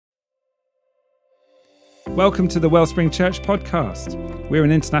Welcome to the Wellspring Church podcast. We're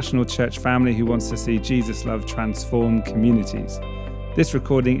an international church family who wants to see Jesus' love transform communities. This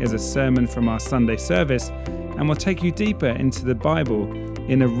recording is a sermon from our Sunday service and will take you deeper into the Bible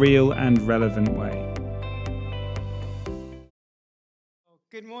in a real and relevant way.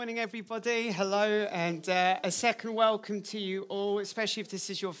 Good morning, everybody. Hello, and a second welcome to you all, especially if this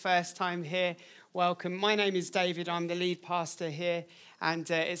is your first time here. Welcome. My name is David. I'm the lead pastor here, and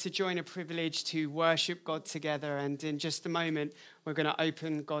it's a joy and a privilege to worship God together. And in just a moment, we're going to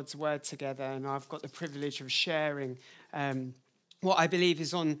open God's Word together, and I've got the privilege of sharing what I believe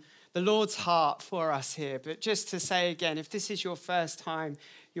is on the Lord's heart for us here. But just to say again, if this is your first time,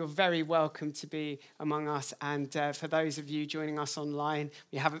 you're very welcome to be among us. And for those of you joining us online,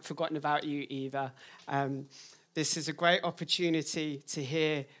 we haven't forgotten about you either. This is a great opportunity to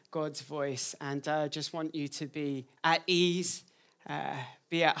hear God's voice. And I just want you to be at ease,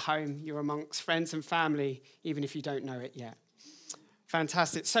 be at home. You're amongst friends and family, even if you don't know it yet.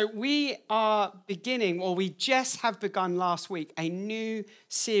 Fantastic. So we are beginning, or we just have begun last week, a new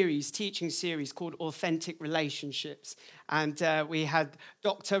teaching series called Authentic Relationships. And we had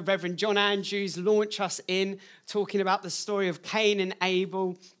Dr. Reverend John Andrews launch us in talking about the story of Cain and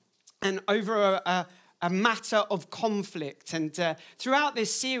Abel and over a matter of conflict. And throughout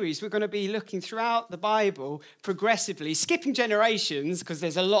this series, we're going to be looking throughout the Bible progressively, skipping generations because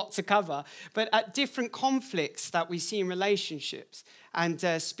there's a lot to cover, but at different conflicts that we see in relationships and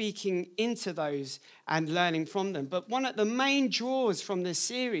speaking into those and learning from them. But one of the main draws from this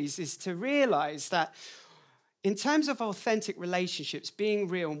series is to realize that in terms of authentic relationships, being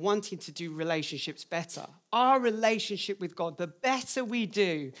real and wanting to do relationships better, our relationship with God, the better we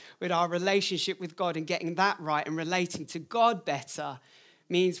do with our relationship with God and getting that right and relating to God better,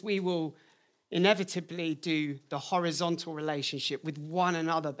 means we will inevitably do the horizontal relationship with one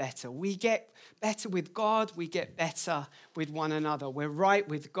another better. We get better with God, we get better with one another. We're right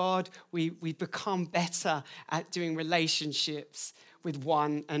with God, we become better at doing relationships with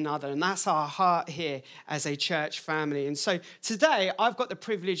one another. And that's our heart here as a church family. And so today I've got the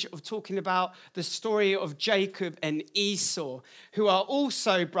privilege of talking about the story of Jacob and Esau, who are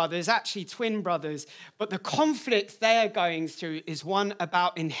also brothers, actually twin brothers, but the conflict they're going through is one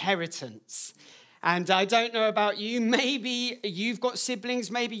about inheritance. And I don't know about you, maybe you've got siblings,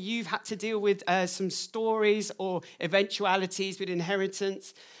 maybe you've had to deal with some stories or eventualities with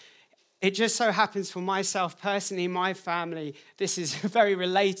inheritance. It just so happens for myself personally, my family, this is very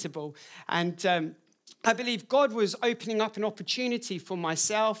relatable. And I believe God was opening up an opportunity for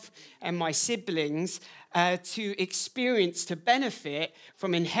myself and my siblings to experience, to benefit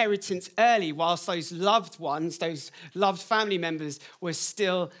from inheritance early whilst those loved ones, those loved family members were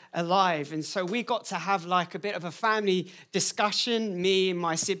still alive. And so we got to have like a bit of a family discussion, me and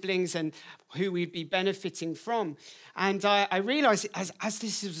my siblings, and who we'd be benefiting from. And I realized as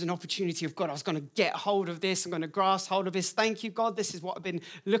this was an opportunity of God, I was going to get hold of this. I'm going to grasp hold of this. Thank you, God. This is what I've been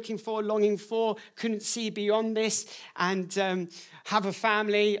looking for, longing for. Couldn't see beyond this. And have a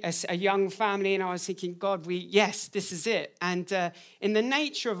family, a young family. And I was thinking, God, yes, this is it. And in the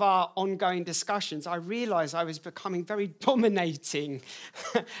nature of our ongoing discussions, I realized I was becoming very dominating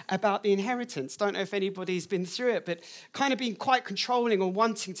about the inheritance. Don't know if anybody's been through it, but kind of being quite controlling or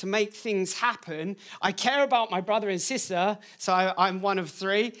wanting to make things happen. I care about my brother and sister, so I'm one of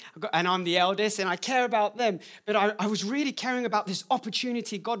three, and I'm the eldest, and I care about them. But I was really caring about this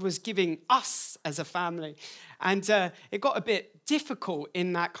opportunity God was giving us as a family. And it got a bit difficult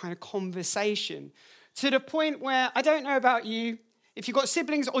in that kind of conversation, to the point where, I don't know about you, if you've got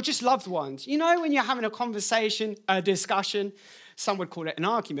siblings or just loved ones, you know when you're having a conversation, a discussion, some would call it an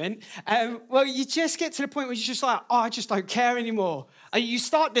argument, well, you just get to the point where you're just like, I just don't care anymore. You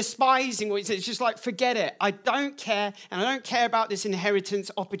start despising what it's just like, forget it. I don't care, and I don't care about this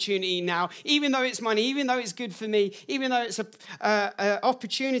inheritance opportunity now, even though it's money, even though it's good for me, even though it's an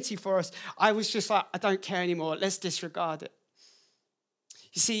opportunity for us. I was just like, I don't care anymore. Let's disregard it.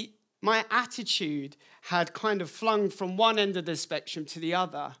 You see, my attitude had kind of flung from one end of the spectrum to the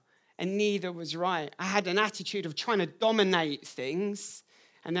other, and neither was right. I had an attitude of trying to dominate things,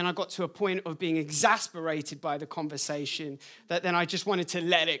 and then I got to a point of being exasperated by the conversation that then I just wanted to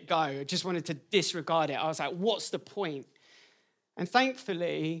let it go. I just wanted to disregard it. I was like, what's the point? And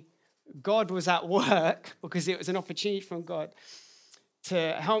thankfully, God was at work, because it was an opportunity from God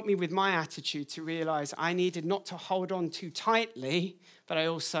to help me with my attitude, to realize I needed not to hold on too tightly, but I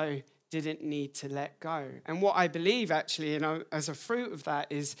also didn't need to let go. And what I believe, actually, as a fruit of that,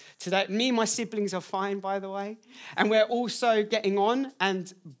 is today, me and my siblings are fine, by the way. And we're also getting on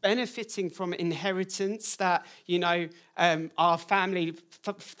and benefiting from inheritance that, our family,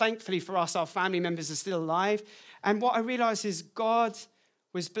 thankfully for us, our family members are still alive. And what I realized is God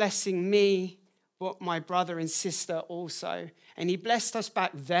was blessing me, but my brother and sister also. And he blessed us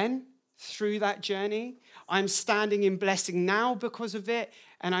back then through that journey. I'm standing in blessing now because of it.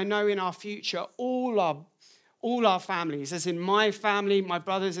 And I know in our future, all our families, as in my family, my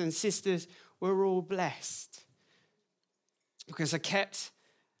brothers and sisters, we're all blessed. Because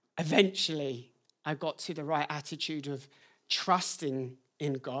eventually, I got to the right attitude of trusting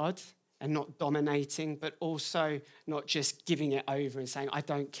in God and not dominating, but also not just giving it over and saying, I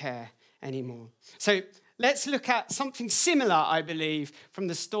don't care anymore. So let's look at something similar, I believe, from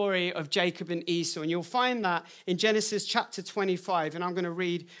the story of Jacob and Esau. And you'll find that in Genesis chapter 25, and I'm going to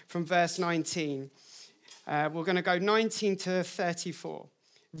read from verse 19. We're going to go 19 to 34.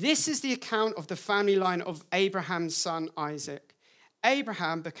 This is the account of the family line of Abraham's son Isaac.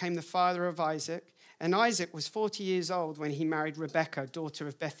 Abraham became the father of Isaac, and Isaac was 40 years old when he married Rebekah, daughter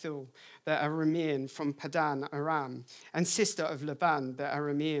of Bethuel, the Aramean from Padan Aram, and sister of Laban, the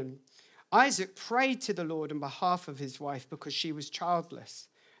Aramean. Isaac prayed to the Lord on behalf of his wife because she was childless.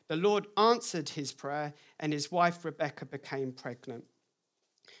 The Lord answered his prayer, and his wife Rebekah became pregnant.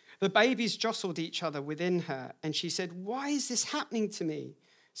 The babies jostled each other within her, and she said, "Why is this happening to me?"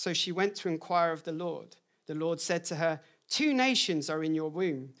 So she went to inquire of the Lord. The Lord said to her, "Two nations are in your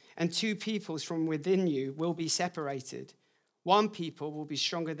womb, and two peoples from within you will be separated. One people will be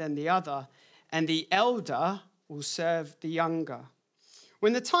stronger than the other, and the elder will serve the younger."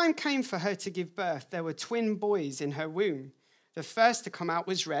 When the time came for her to give birth, there were twin boys in her womb. The first to come out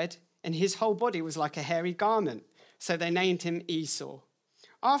was red, and his whole body was like a hairy garment. So they named him Esau.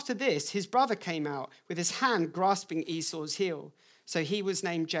 After this, his brother came out with his hand grasping Esau's heel. So he was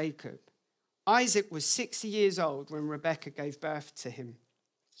named Jacob. Isaac was 60 years old when Rebekah gave birth to them.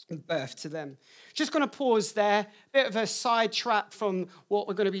 Just going to pause there, bit of a sidetrack from what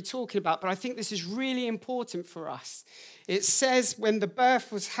we're going to be talking about, but I think this is really important for us. It says when the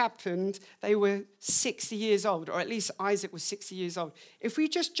birth was happened, they were 60 years old, or at least Isaac was 60 years old. If we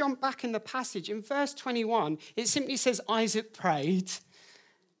just jump back in the passage, in verse 21, it simply says Isaac prayed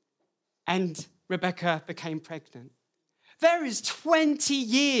and Rebekah became pregnant. There is 20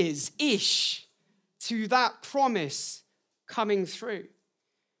 years-ish to that promise coming through.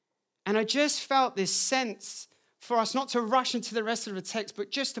 And I just felt this sense for us not to rush into the rest of the text,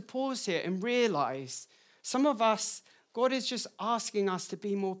 but just to pause here and realize some of us, God is just asking us to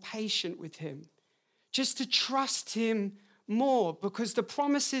be more patient with him, just to trust him more, because the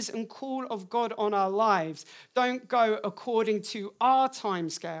promises and call of God on our lives don't go according to our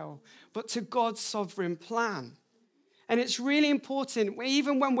timescale, but to God's sovereign plan. And it's really important,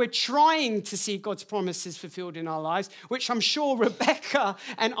 even when we're trying to see God's promises fulfilled in our lives, which I'm sure Rebekah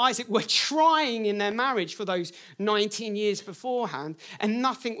and Isaac were trying in their marriage for those 19 years beforehand, and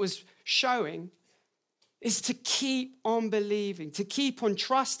nothing was showing, is to keep on believing, to keep on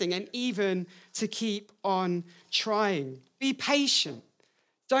trusting, and even to keep on trying. Be patient.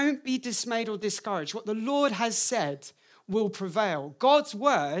 Don't be dismayed or discouraged. What the Lord has said will prevail. God's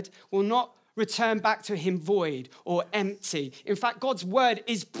word will not return back to him void or empty. In fact, God's word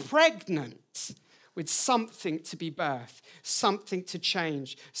is pregnant with something to be birthed, something to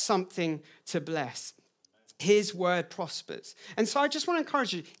change, something to bless. His word prospers. And so I just want to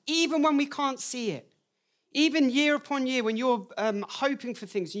encourage you, even when we can't see it, even year upon year, when you're hoping for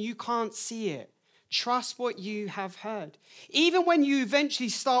things and you can't see it, trust what you have heard. Even when you eventually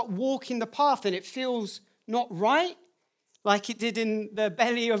start walking the path and it feels not right, like it did in the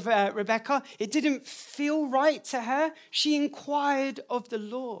belly of Rebekah, it didn't feel right to her. She inquired of the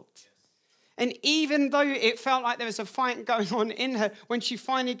Lord. And even though it felt like there was a fight going on in her, when she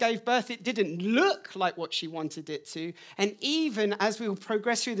finally gave birth, it didn't look like what she wanted it to. And even as we will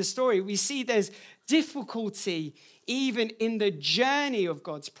progress through the story, we see there's difficulty even in the journey of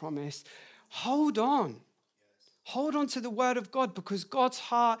God's promise. Hold on. Hold on to the word of God, because God's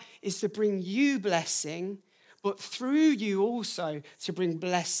heart is to bring you blessing, but through you also to bring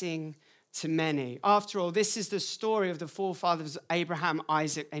blessing to many. After all, this is the story of the forefathers Abraham,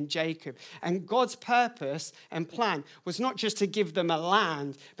 Isaac, and Jacob. And God's purpose and plan was not just to give them a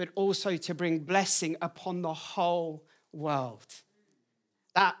land, but also to bring blessing upon the whole world.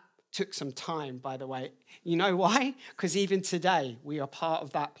 That took some time, by the way. You know why? Because even today, we are part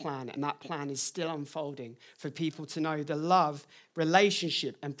of that plan, and that plan is still unfolding for people to know the love,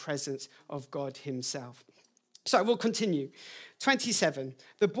 relationship, and presence of God himself. So we'll continue. 27.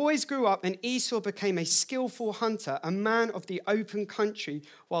 The boys grew up and Esau became a skillful hunter, a man of the open country,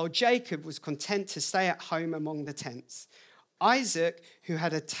 while Jacob was content to stay at home among the tents. Isaac, who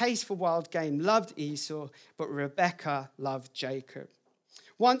had a taste for wild game, loved Esau, but Rebekah loved Jacob.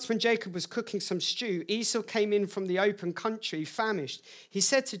 Once when Jacob was cooking some stew, Esau came in from the open country, famished. He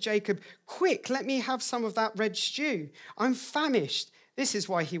said to Jacob, "Quick, let me have some of that red stew. I'm famished." This is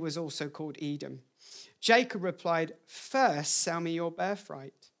why he was also called Edom. Jacob replied, "First, sell me your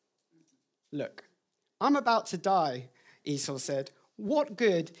birthright." "Look, I'm about to die," Esau said. "What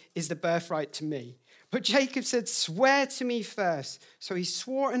good is the birthright to me?" But Jacob said, "Swear to me first." So he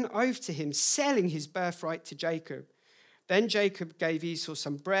swore an oath to him, selling his birthright to Jacob. Then Jacob gave Esau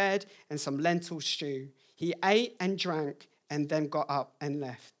some bread and some lentil stew. He ate and drank and then got up and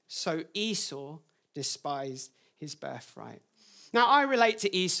left. So Esau despised his birthright. Now, I relate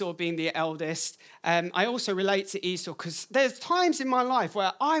to Esau being the eldest. I also relate to Esau because there's times in my life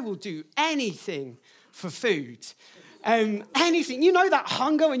where I will do anything for food. Anything. You know that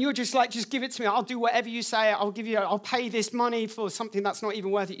hunger when you're just like, just give it to me. I'll do whatever you say. I'll pay this money for something that's not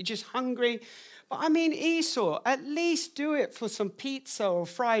even worth it. You're just hungry. But I mean, Esau, at least do it for some pizza or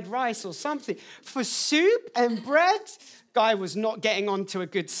fried rice or something. For soup and bread, guy was not getting on to a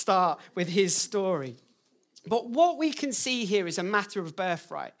good start with his story. But what we can see here is a matter of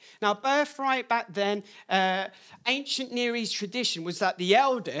birthright. Now, birthright back then, ancient Near East tradition was that the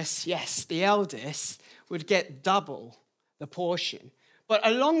eldest, yes, the eldest, would get double the portion. But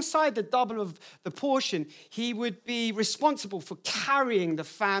alongside the double of the portion, he would be responsible for carrying the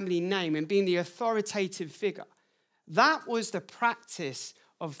family name and being the authoritative figure. That was the practice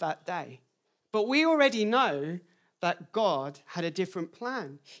of that day. But we already know that God had a different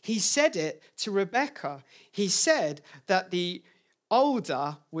plan. He said it to Rebekah. He said that the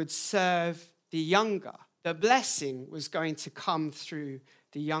older would serve the younger. The blessing was going to come through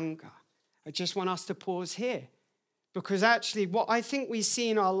the younger. I just want us to pause here. Because actually, what I think we see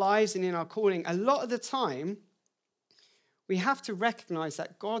in our lives and in our calling, a lot of the time, we have to recognize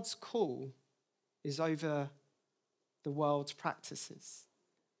that God's call is over the world's practices.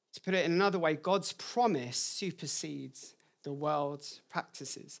 To put it in another way, God's promise supersedes the world's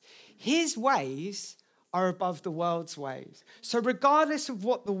practices. His ways are above the world's ways. So regardless of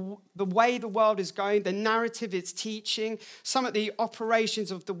what the way the world is going, the narrative it's teaching, some of the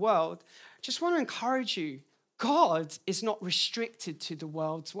operations of the world, I just want to encourage you, God is not restricted to the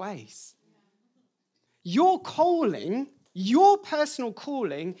world's ways. Your calling, your personal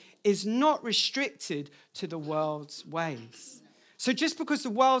calling, is not restricted to the world's ways. So just because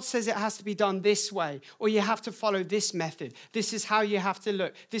the world says it has to be done this way, or you have to follow this method, this is how you have to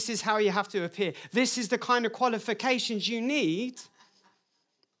look, this is how you have to appear, this is the kind of qualifications you need,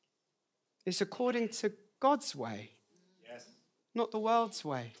 it's according to God's way, not the world's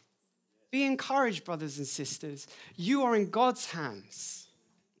way. Be encouraged, brothers and sisters. You are in God's hands.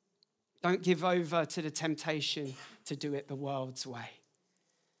 Don't give over to the temptation to do it the world's way.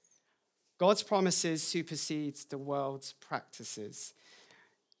 God's promises supersedes the world's practices.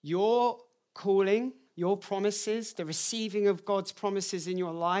 Your calling, your promises, the receiving of God's promises in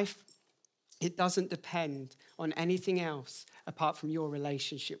your life, it doesn't depend on anything else apart from your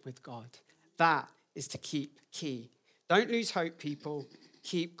relationship with God. That is the key. Don't lose hope, people.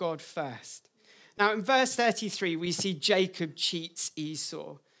 Keep God first. Now, in verse 33, we see Jacob cheats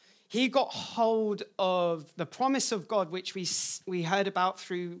Esau. He got hold of the promise of God, which we heard about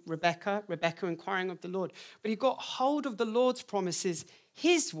through Rebekah inquiring of the Lord. But he got hold of the Lord's promises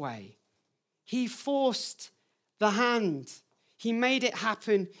his way. He forced the hand. He made it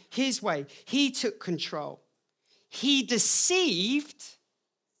happen his way. He took control. He deceived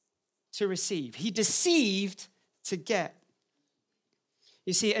to receive. He deceived to get.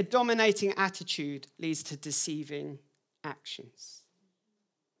 You see, a dominating attitude leads to deceiving actions.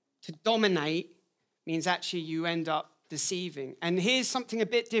 To dominate means actually you end up deceiving. And here's something a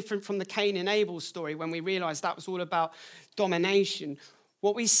bit different from the Cain and Abel story when we realize that was all about domination.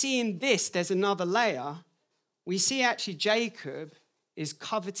 What we see in this, there's another layer. We see actually Jacob is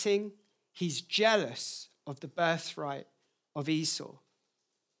coveting. He's jealous of the birthright of Esau.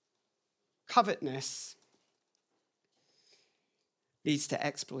 Covetousness leads to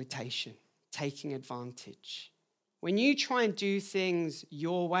exploitation, taking advantage. When you try and do things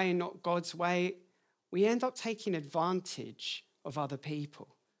your way, not God's way, we end up taking advantage of other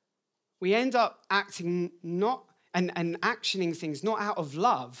people. We end up acting not and actioning things not out of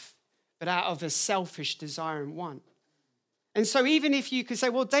love, but out of a selfish desire and want. And so even if you could say,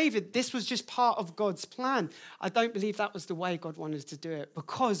 well, David, this was just part of God's plan, I don't believe that was the way God wanted to do it,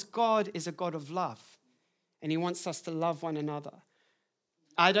 because God is a God of love. and he wants us to love one another.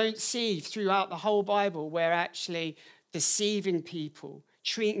 I don't see throughout the whole Bible where actually deceiving people,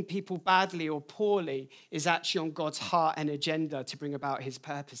 treating people badly or poorly is actually on God's heart and agenda to bring about his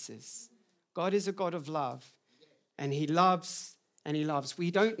purposes. God is a God of love, and he loves and he loves.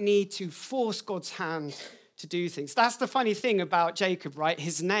 We don't need to force God's hand to do things. That's the funny thing about Jacob, right?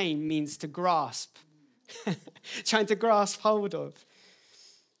 His name means to grasp, trying to grasp hold of.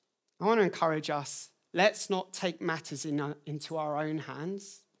 I want to encourage us. Let's not take matters into our own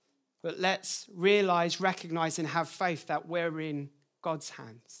hands, but let's recognize, and have faith that we're in God's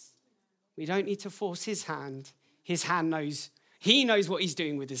hands. We don't need to force his hand. His hand knows, he knows what he's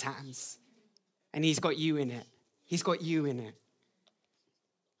doing with his hands. And he's got you in it. He's got you in it.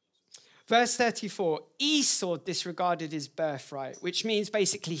 Verse 34, Esau disregarded his birthright, which means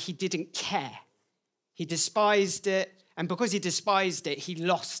basically he didn't care. He despised it. And because he despised it, he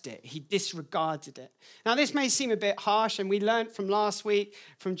lost it. He disregarded it. Now, this may seem a bit harsh, and we learned from last week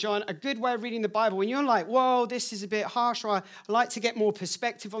from John, a good way of reading the Bible. When you're like, whoa, this is a bit harsh, or I'd like to get more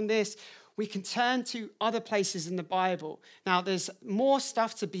perspective on this, we can turn to other places in the Bible. Now, there's more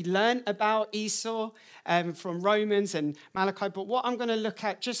stuff to be learned about Esau from Romans and Malachi, but what I'm going to look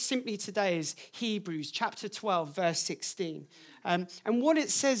at just simply today is Hebrews chapter 12, verse 16. And what it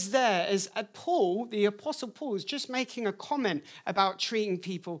says there is Paul, the Apostle Paul, is just making a comment about treating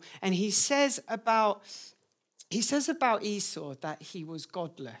people. And he says about Esau that he was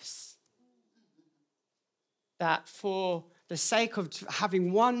godless. That for the sake of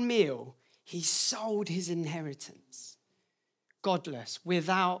having one meal, he sold his inheritance. Godless,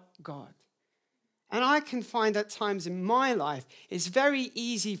 without God. And I can find at times in my life, it's very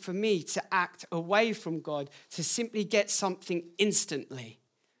easy for me to act away from God to simply get something instantly.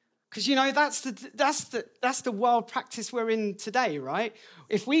 Because, that's the world practice we're in today, right?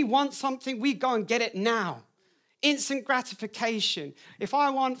 If we want something, we go and get it now. Instant gratification. If I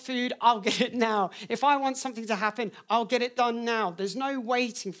want food, I'll get it now. If I want something to happen, I'll get it done now. There's no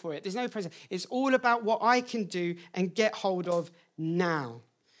waiting for it. There's no present. It's all about what I can do and get hold of now.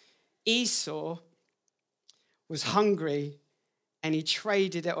 Esau was hungry, and he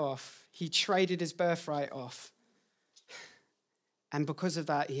traded it off. He traded his birthright off. And because of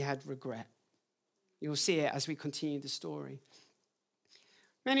that, he had regret. You'll see it as we continue the story.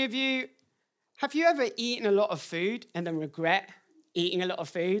 Many of you, have you ever eaten a lot of food and then regret eating a lot of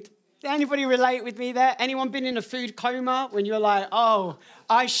food? Did anybody relate with me there? Anyone been in a food coma when you're like, oh,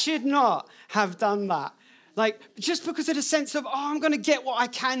 I should not have done that? Like, just because of the sense of, I'm going to get what I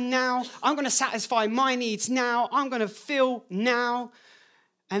can now. I'm going to satisfy my needs now. I'm going to feel now.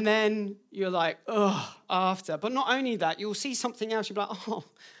 And then you're like, after. But not only that, you'll see something else. You'll be like,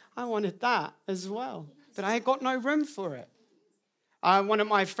 I wanted that as well. But I had got no room for it. One of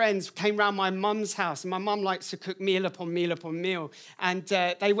my friends came round my mum's house, and my mum likes to cook meal upon meal upon meal. And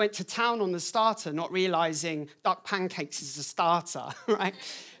they went to town on the starter, not realizing duck pancakes is a starter, right?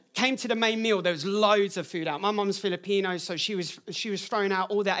 Came to the main meal, there was loads of food out. My mum's Filipino, so she was throwing out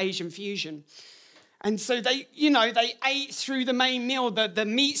all the Asian fusion. And so they ate through the main meal. The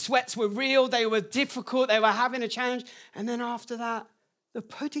meat sweats were real, they were difficult, they were having a challenge. And then after that, the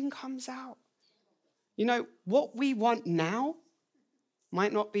pudding comes out. What we want now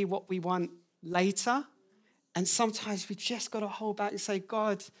might not be what we want later. And sometimes we just got to hold back and say,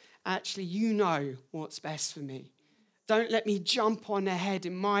 God, actually, you know what's best for me. Don't let me jump on ahead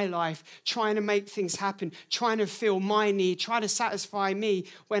in my life, trying to make things happen, trying to fill my need, try to satisfy me,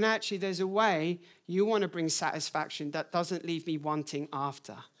 when actually there's a way you want to bring satisfaction that doesn't leave me wanting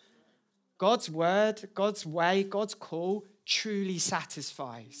after. God's word, God's way, God's call truly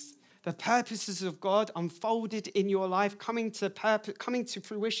satisfies. The purposes of God unfolded in your life, coming to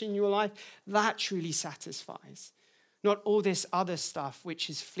fruition in your life, that truly satisfies. Not all this other stuff which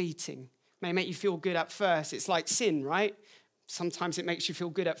is fleeting. May make you feel good at first. It's like sin, right? Sometimes it makes you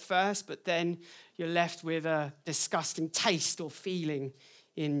feel good at first, but then you're left with a disgusting taste or feeling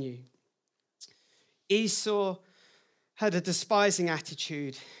in you. Esau had a despising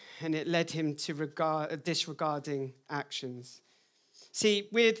attitude, and it led him to disregarding actions. See,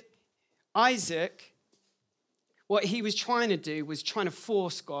 with Isaac, what he was trying to do was trying to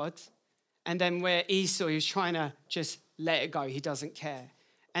force God, and then where Esau, he was trying to just let it go. He doesn't care.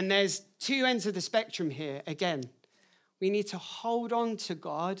 And there's two ends of the spectrum here. Again, we need to hold on to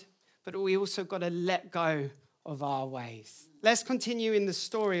God, but we also got to let go of our ways. Let's continue in the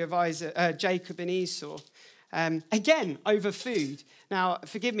story of Jacob and Esau. Again, over food. Now,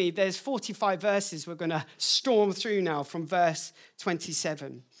 forgive me, there's 45 verses we're going to storm through now from verse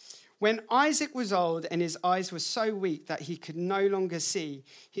 27. When Isaac was old and his eyes were so weak that he could no longer see,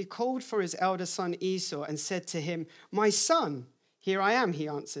 he called for his elder son Esau and said to him, "My son." "Here I am," he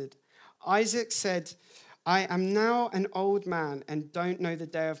answered. Isaac said, "I am now an old man and don't know the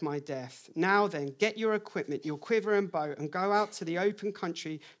day of my death. Now then, get your equipment, your quiver and bow, and go out to the open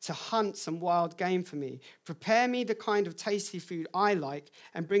country to hunt some wild game for me. Prepare me the kind of tasty food I like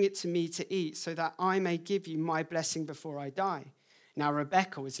and bring it to me to eat so that I may give you my blessing before I die." Now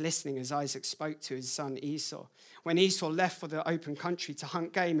Rebekah was listening as Isaac spoke to his son Esau. When Esau left for the open country to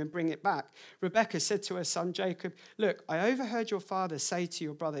hunt game and bring it back, Rebekah said to her son Jacob, "Look, I overheard your father say to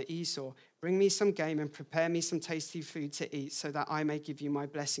your brother Esau, 'Bring me some game and prepare me some tasty food to eat so that I may give you my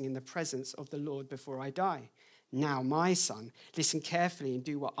blessing in the presence of the Lord before I die.' Now, my son, listen carefully and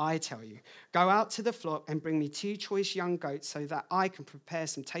do what I tell you. Go out to the flock and bring me 2 choice young goats so that I can prepare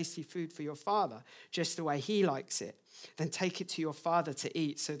some tasty food for your father, just the way he likes it. Then take it to your father to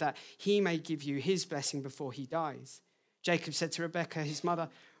eat so that he may give you his blessing before he dies." Jacob said to Rebekah, his mother,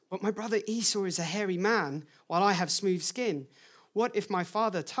 "But my brother Esau is a hairy man, while I have smooth skin. What if my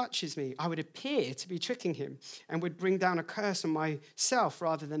father touches me? I would appear to be tricking him and would bring down a curse on myself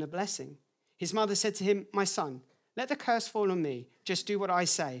rather than a blessing." His mother said to him, "My son, let the curse fall on me. Just do what I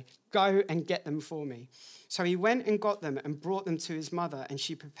say. Go and get them for me." So he went and got them and brought them to his mother, and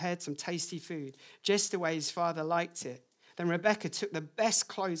she prepared some tasty food, just the way his father liked it. Then Rebekah took the best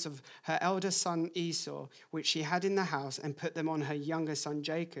clothes of her elder son Esau, which she had in the house, and put them on her younger son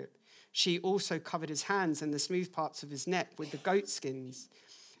Jacob. She also covered his hands and the smooth parts of his neck with the goat skins.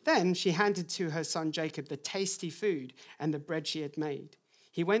 Then she handed to her son Jacob the tasty food and the bread she had made.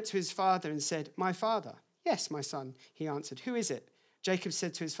 He went to his father and said, "My father." "Yes, my son," he answered. "Who is it?" Jacob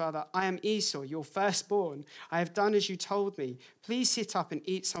said to his father, "I am Esau, your firstborn. I have done as you told me. Please sit up and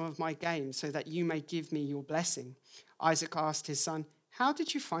eat some of my game so that you may give me your blessing." Isaac asked his son, "How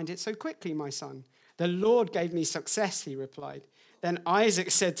did you find it so quickly, my son?" "The Lord gave me success," he replied. Then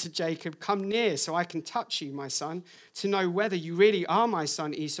Isaac said to Jacob, "Come near so I can touch you, my son, to know whether you really are my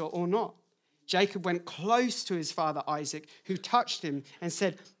son Esau or not." Jacob went close to his father Isaac, who touched him and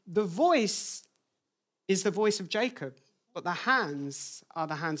said, "The voice is the voice of Jacob, but the hands are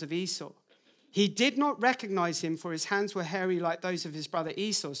the hands of Esau." He did not recognize him, for his hands were hairy like those of his brother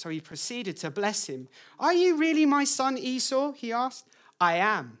Esau, so he proceeded to bless him. "Are you really my son Esau?" he asked. "I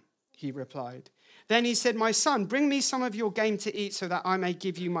am," he replied. Then he said, "My son, bring me some of your game to eat so that I may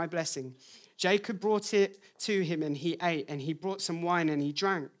give you my blessing." Jacob brought it to him and he ate, and he brought some wine and he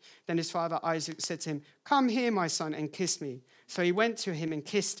drank. Then his father Isaac said to him, "Come here, my son, and kiss me." So he went to him and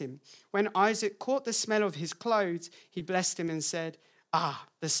kissed him. When Isaac caught the smell of his clothes, he blessed him and said, "Ah,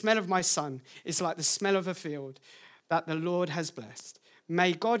 the smell of my son is like the smell of a field that the Lord has blessed.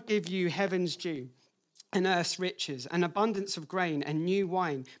 May God give you heaven's dew and earth's riches, and abundance of grain and new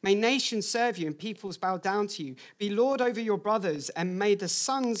wine. May nations serve you and peoples bow down to you. Be Lord over your brothers, and may the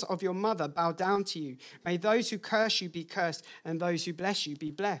sons of your mother bow down to you. May those who curse you be cursed, and those who bless you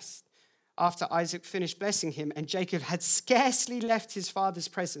be blessed." After Isaac finished blessing him, and Jacob had scarcely left his father's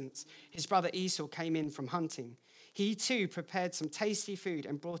presence, his brother Esau came in from hunting. He too prepared some tasty food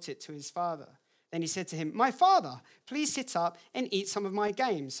and brought it to his father. Then he said to him, "My father, please sit up and eat some of my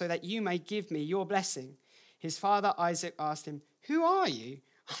game so that you may give me your blessing." His father Isaac asked him, "Who are you?"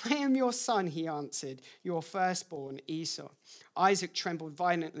 "I am your son," he answered, "your firstborn Esau." Isaac trembled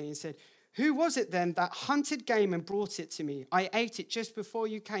violently and said, "Who was it then that hunted game and brought it to me? I ate it just before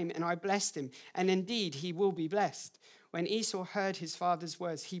you came, and I blessed him, and indeed he will be blessed." When Esau heard his father's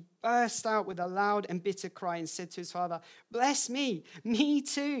words, he burst out with a loud and bitter cry and said to his father, "Bless me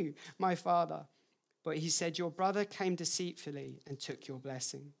too, my father." But he said, "Your brother came deceitfully and took your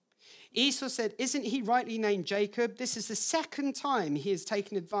blessing." Esau said, "Isn't he rightly named Jacob? This is the second time he has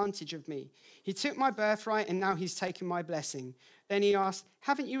taken advantage of me. He took my birthright, and now he's taken my blessing." Then he asked,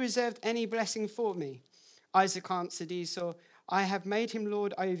 "Haven't you reserved any blessing for me?" Isaac answered Esau, "I have made him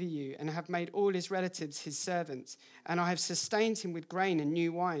lord over you, and have made all his relatives his servants, and I have sustained him with grain and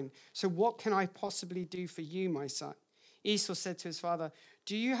new wine. So what can I possibly do for you, my son?" Esau said to his father,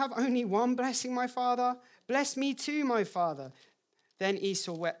 "Do you have only one blessing, my father? Bless me too, my father." Then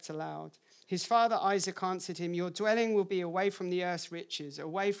Esau wept aloud. His father Isaac answered him, "Your dwelling will be away from the earth's riches,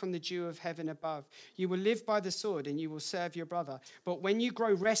 away from the dew of heaven above. You will live by the sword, and you will serve your brother. But when you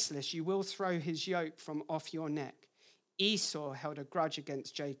grow restless, you will throw his yoke from off your neck." Esau held a grudge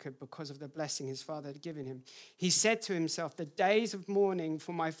against Jacob because of the blessing his father had given him. He said to himself, "The days of mourning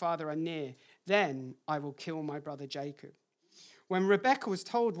for my father are near. Then I will kill my brother Jacob." When Rebekah was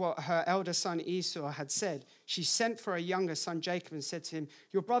told what her elder son Esau had said, she sent for her younger son Jacob and said to him,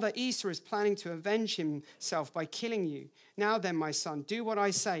 "Your brother Esau is planning to avenge himself by killing you. Now then, my son, do what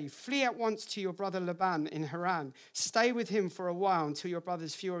I say. Flee at once to your brother Laban in Haran. Stay with him for a while until your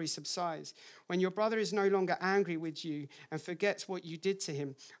brother's fury subsides. When your brother is no longer angry with you and forgets what you did to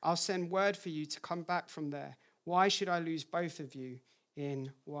him, I'll send word for you to come back from there. Why should I lose both of you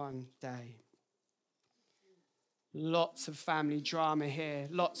in one day?" Lots of family drama here,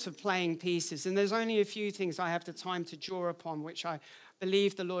 lots of playing pieces. And there's only a few things I have the time to draw upon, which I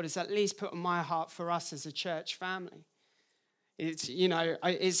believe the Lord has at least put on my heart for us as a church family. It's,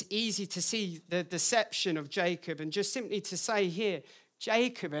 it's easy to see the deception of Jacob, and just simply to say here,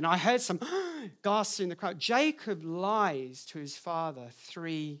 Jacob, and I heard some gasps in the crowd, Jacob lies to his father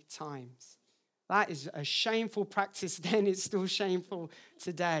 3 times. That is a shameful practice then, it's still shameful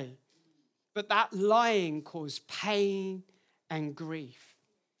today. But that lying caused pain and grief.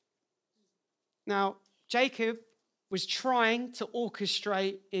 Now, Jacob was trying to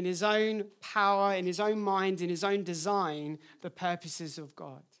orchestrate in his own power, in his own mind, in his own design, the purposes of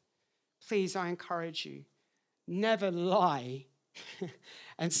God. Please, I encourage you, never lie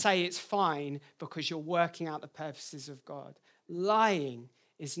and say it's fine because you're working out the purposes of God. Lying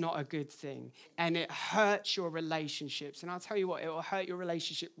is not a good thing, and it hurts your relationships. And I'll tell you what, it will hurt your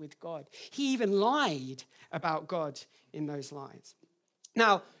relationship with God. He even lied about God in those lies.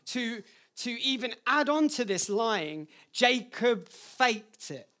 Now, to even add on to this lying, Jacob faked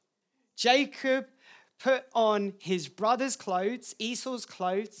it. Jacob put on his brother's clothes, Esau's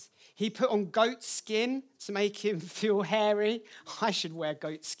clothes. He put on goat skin to make him feel hairy. I should wear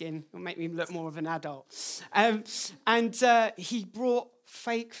goat skin. It'll make me look more of an adult. And he brought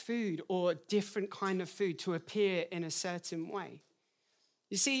fake food or different kind of food to appear in a certain way.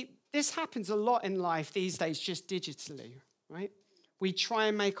 You see, this happens a lot in life these days, just digitally, right? We try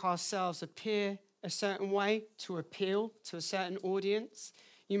and make ourselves appear a certain way to appeal to a certain audience.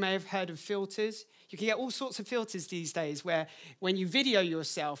 You may have heard of filters. You can get all sorts of filters these days where when you video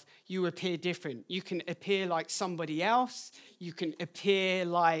yourself, you appear different. You can appear like somebody else. You can appear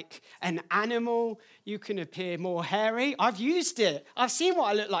like an animal. You can appear more hairy. I've used it. I've seen what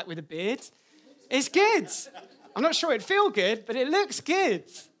I look like with a beard. It's good. I'm not sure it'd feel good, but it looks good.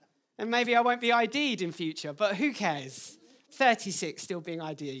 And maybe I won't be ID'd in future, but who cares? 36 still being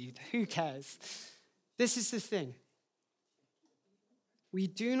ID'd. Who cares? This is the thing. We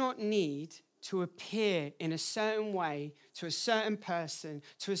do not need to appear in a certain way to a certain person,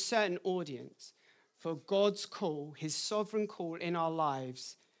 to a certain audience, for God's call, his sovereign call in our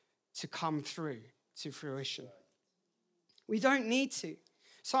lives to come through to fruition. We don't need to.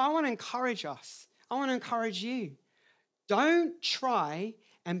 So I want to encourage us. I want to encourage you. Don't try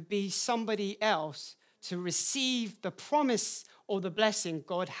and be somebody else to receive the promise or the blessing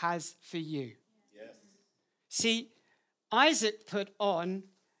God has for you. Yes. See, Jacob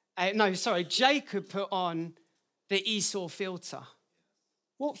put on the Esau filter.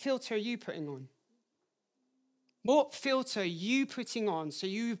 What filter are you putting on? What filter are you putting on so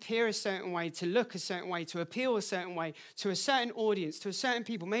you appear a certain way, to look a certain way, to appeal a certain way to a certain audience, to a certain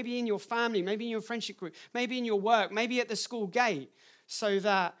people, maybe in your family, maybe in your friendship group, maybe in your work, maybe at the school gate, so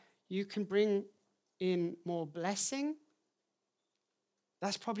that you can bring in more blessing?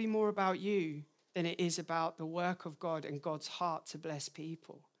 That's probably more about you than it is about the work of God and God's heart to bless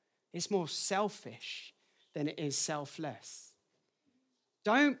people. It's more selfish than it is selfless.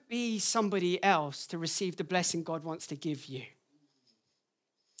 Don't be somebody else to receive the blessing God wants to give you.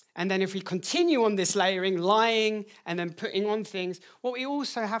 And then if we continue on this layering, lying, and then putting on things, what we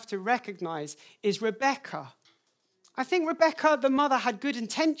also have to recognize is Rebekah. I think Rebekah, the mother, had good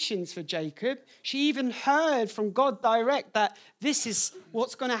intentions for Jacob. She even heard from God direct that this is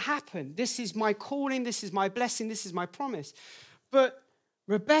what's going to happen. This is my calling. This is my blessing. This is my promise. But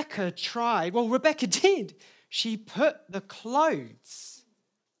Rebekah did. She put the clothes.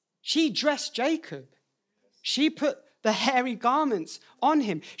 She dressed Jacob. She put the hairy garments on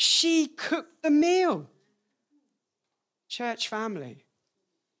him. She cooked the meal. Church family,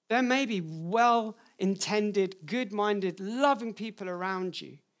 there may be well-intended, good-minded, loving people around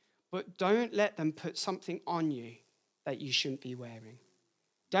you, but don't let them put something on you that you shouldn't be wearing.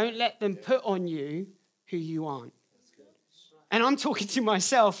 Don't let them put on you who you aren't. And I'm talking to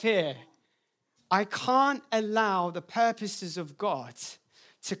myself here. I can't allow the purposes of God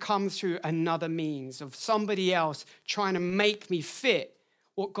to come through another means of somebody else trying to make me fit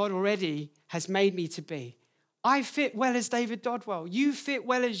what God already has made me to be. I fit well as David Dodwell. You fit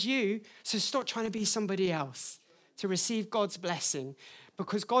well as you, so stop trying to be somebody else to receive God's blessing,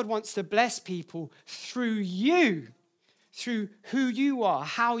 because God wants to bless people through you, through who you are,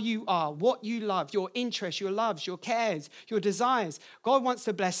 how you are, what you love, your interests, your loves, your cares, your desires. God wants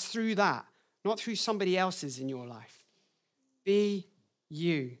to bless through that, not through somebody else's in your life. Be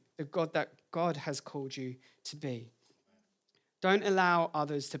you, the God that God has called you to be. Don't allow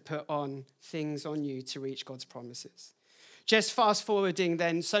others to put on things on you to reach God's promises. Just fast forwarding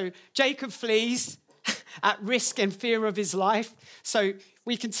then. So Jacob flees at risk and fear of his life. So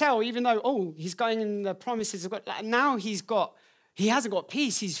we can tell, even though, he's going in the promises of God, now he hasn't got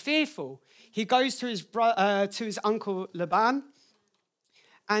peace. He's fearful. He goes to his uncle Laban.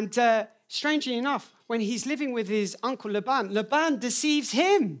 And strangely enough, when he's living with his uncle Laban deceives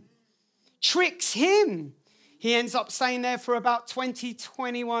him, tricks him. He ends up staying there for about 20,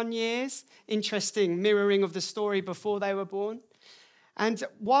 21 years. Interesting mirroring of the story before they were born. And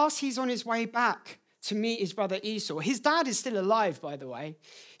whilst he's on his way back to meet his brother Esau, his dad is still alive, by the way.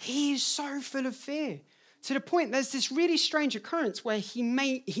 He is so full of fear, to the point there's this really strange occurrence where he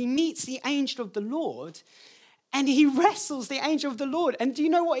meets the angel of the Lord and he wrestles the angel of the Lord. And do you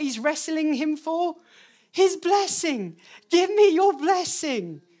know what he's wrestling him for? His blessing. Give me your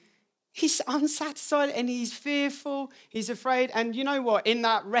blessing. He's unsatisfied and he's fearful. He's afraid. And you know what? In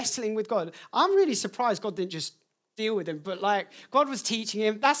that wrestling with God, I'm really surprised God didn't just deal with him. But God was teaching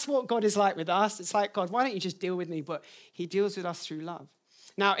him. That's what God is like with us. It's like, God, why don't you just deal with me? But he deals with us through love.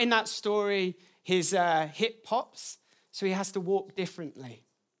 Now, in that story, his hip pops. So he has to walk differently.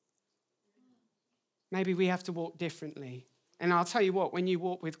 Maybe we have to walk differently. And I'll tell you what, when you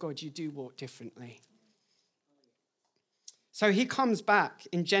walk with God, you do walk differently. So he comes back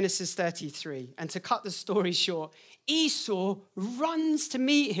in Genesis 33. And to cut the story short, Esau runs to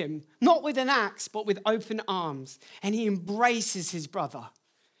meet him, not with an axe, but with open arms. And he embraces his brother.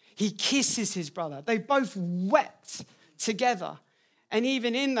 He kisses his brother. They both wept together. And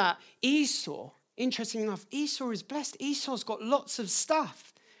even in that, Esau, interesting enough, Esau is blessed. Esau's got lots of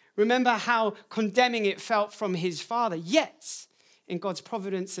stuff. Remember how condemning it felt from his father. Yet, in God's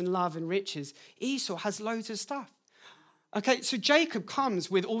providence and love and riches, Esau has loads of stuff. Okay, so Jacob comes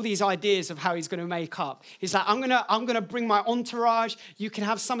with all these ideas of how he's going to make up. He's like, I'm going to bring my entourage. You can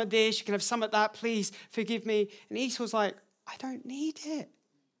have some of this. You can have some of that. Please forgive me. And Esau's like, I don't need it.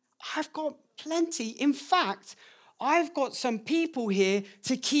 I've got plenty. In fact, I've got some people here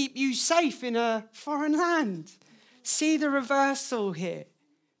to keep you safe in a foreign land. See the reversal here.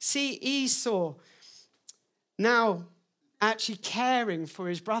 See Esau now actually caring for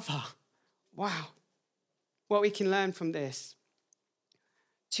his brother. Wow. What we can learn from this.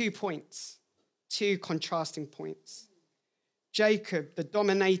 2 points, 2 contrasting points. Jacob, the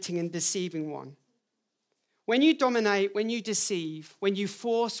dominating and deceiving one. When you dominate, when you deceive, when you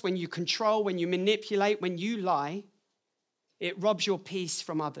force, when you control, when you manipulate, when you lie, it robs your peace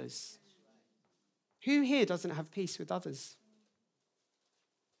from others. Who here doesn't have peace with others?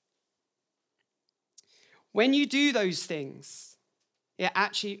 When you do those things, it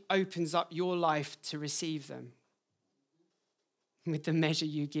actually opens up your life to receive them. With the measure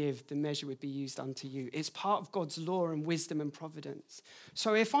you give, the measure would be used unto you. It's part of God's law and wisdom and providence.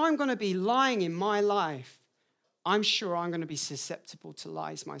 So if I'm going to be lying in my life, I'm sure I'm going to be susceptible to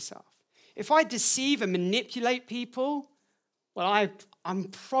lies myself. If I deceive and manipulate people, well, I'm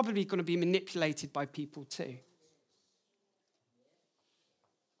probably going to be manipulated by people too.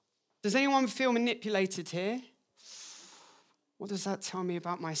 Does anyone feel manipulated here? What does that tell me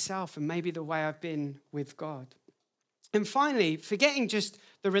about myself and maybe the way I've been with God? And finally, forgetting just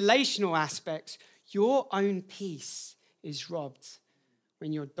the relational aspects, your own peace is robbed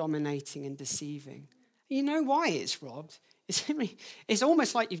when you're dominating and deceiving. You know why it's robbed? It's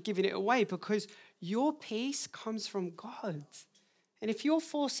almost like you've given it away because your peace comes from God. And if you're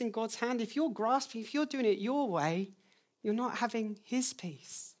forcing God's hand, if you're grasping, if you're doing it your way, you're not having his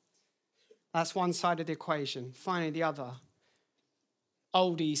peace. That's one side of the equation. Finally, the other.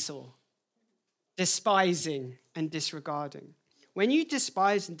 Old Esau, despising and disregarding. When you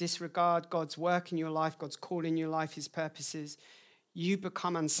despise and disregard God's work in your life, God's call in your life, his purposes, you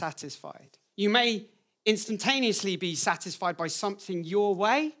become unsatisfied. You may instantaneously be satisfied by something your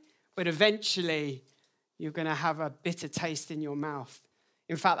way, but eventually you're going to have a bitter taste in your mouth.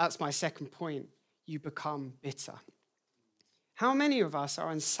 In fact, that's my second point. You become bitter. How many of us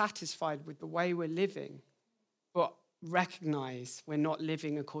are unsatisfied with the way we're living, but recognize we're not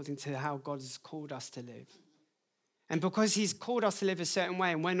living according to how God has called us to live? And because he's called us to live a certain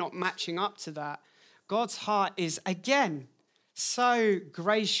way and we're not matching up to that, God's heart is, again, so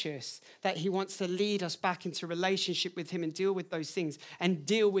gracious that he wants to lead us back into relationship with him and deal with those things and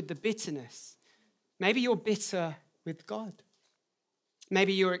deal with the bitterness. Maybe you're bitter with God.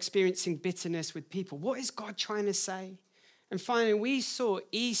 Maybe you're experiencing bitterness with people. What is God trying to say? And finally, we saw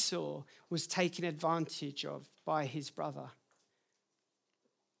Esau was taken advantage of by his brother.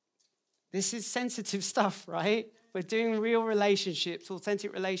 This is sensitive stuff, right? We're doing real relationships,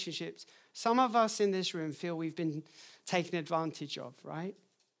 authentic relationships. Some of us in this room feel we've been taken advantage of, right?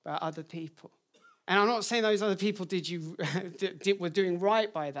 By other people. And I'm not saying those other people were doing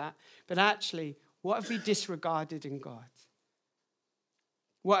right by that, but actually, what have we disregarded in God?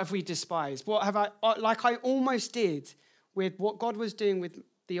 What have we despised? What have like I almost did with what God was doing with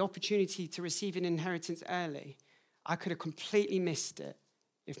the opportunity to receive an inheritance early, I could have completely missed it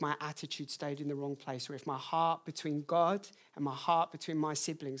if my attitude stayed in the wrong place, or if my heart between God and my heart between my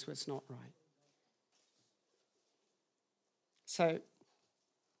siblings was not right. So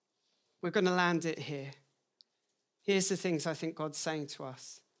we're going to land it here. Here's the things I think God's saying to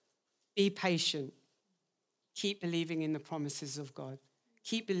us. Be patient. Keep believing in the promises of God.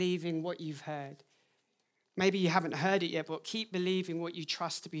 Keep believing what you've heard. Maybe you haven't heard it yet, but keep believing what you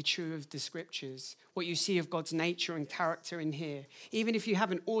trust to be true of the scriptures, what you see of God's nature and character in here. Even if you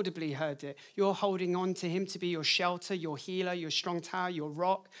haven't audibly heard it, you're holding on to him to be your shelter, your healer, your strong tower, your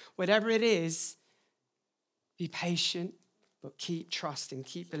rock, whatever it is. Be patient, but keep trusting,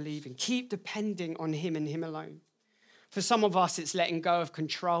 keep believing, keep depending on him and him alone. For some of us, it's letting go of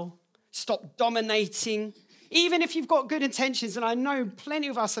control. Stop dominating. Even if you've got good intentions, and I know plenty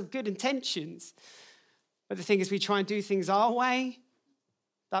of us have good intentions, but the thing is, we try and do things our way.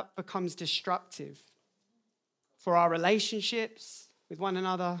 That becomes destructive for our relationships with one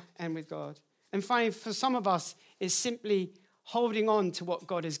another and with God. And finally, for some of us, it's simply holding on to what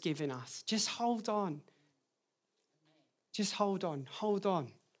God has given us. Just hold on. Just hold on. Hold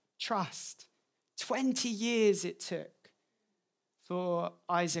on. Trust. 20 years it took for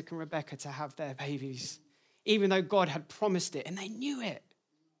Isaac and Rebekah to have their babies, even though God had promised it, and they knew it.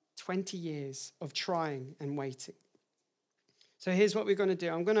 20 years of trying and waiting. So here's what we're going to do.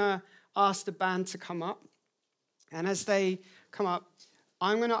 I'm going to ask the band to come up. And as they come up,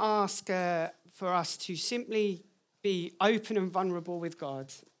 I'm going to ask for us to simply be open and vulnerable with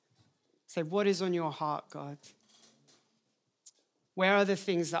God. Say, what is on your heart, God? Where are the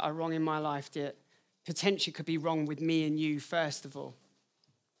things that are wrong in my life that potentially could be wrong with me and you, first of all?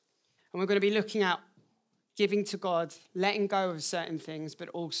 And we're going to be looking at giving to God, letting go of certain things, but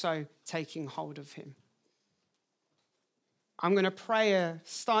also taking hold of him. I'm going to pray a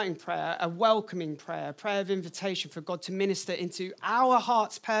starting prayer, a welcoming prayer, a prayer of invitation for God to minister into our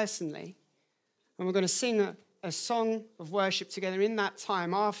hearts personally. And we're going to sing a song of worship together. In that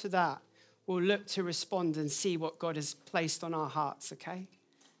time, after that, we'll look to respond and see what God has placed on our hearts, okay?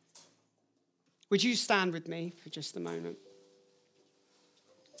 Would you stand with me for just a moment?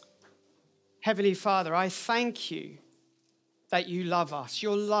 Heavenly Father, I thank you that you love us.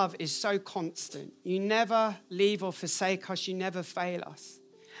 Your love is so constant. You never leave or forsake us. You never fail us.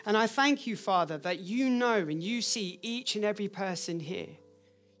 And I thank you, Father, that you know and you see each and every person here.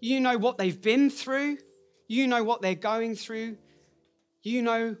 You know what they've been through. You know what they're going through. You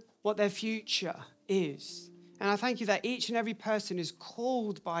know what their future is. And I thank you that each and every person is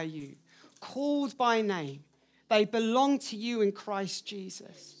called by you, called by name. They belong to you in Christ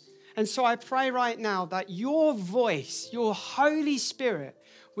Jesus. And so I pray right now that your voice, your Holy Spirit,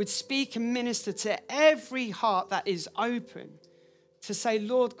 would speak and minister to every heart that is open to say,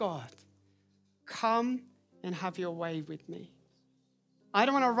 Lord God, come and have your way with me. I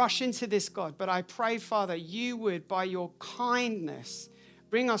don't want to rush into this, God, but I pray, Father, you would, by your kindness,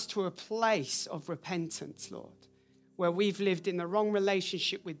 bring us to a place of repentance, Lord, where we've lived in the wrong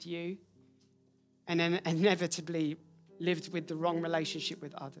relationship with you and then inevitably lived with the wrong relationship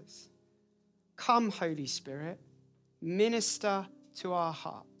with others. Come, Holy Spirit, minister to our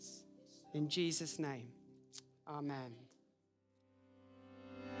hearts. In Jesus' name, amen.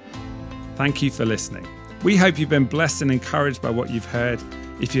 Thank you for listening. We hope you've been blessed and encouraged by what you've heard.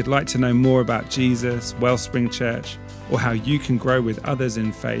 If you'd like to know more about Jesus, Wellspring Church, or how you can grow with others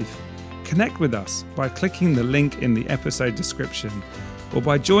in faith, connect with us by clicking the link in the episode description or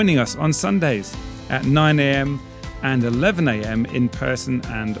by joining us on Sundays at 9 a.m. and 11 a.m. in person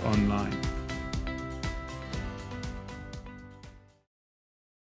and online.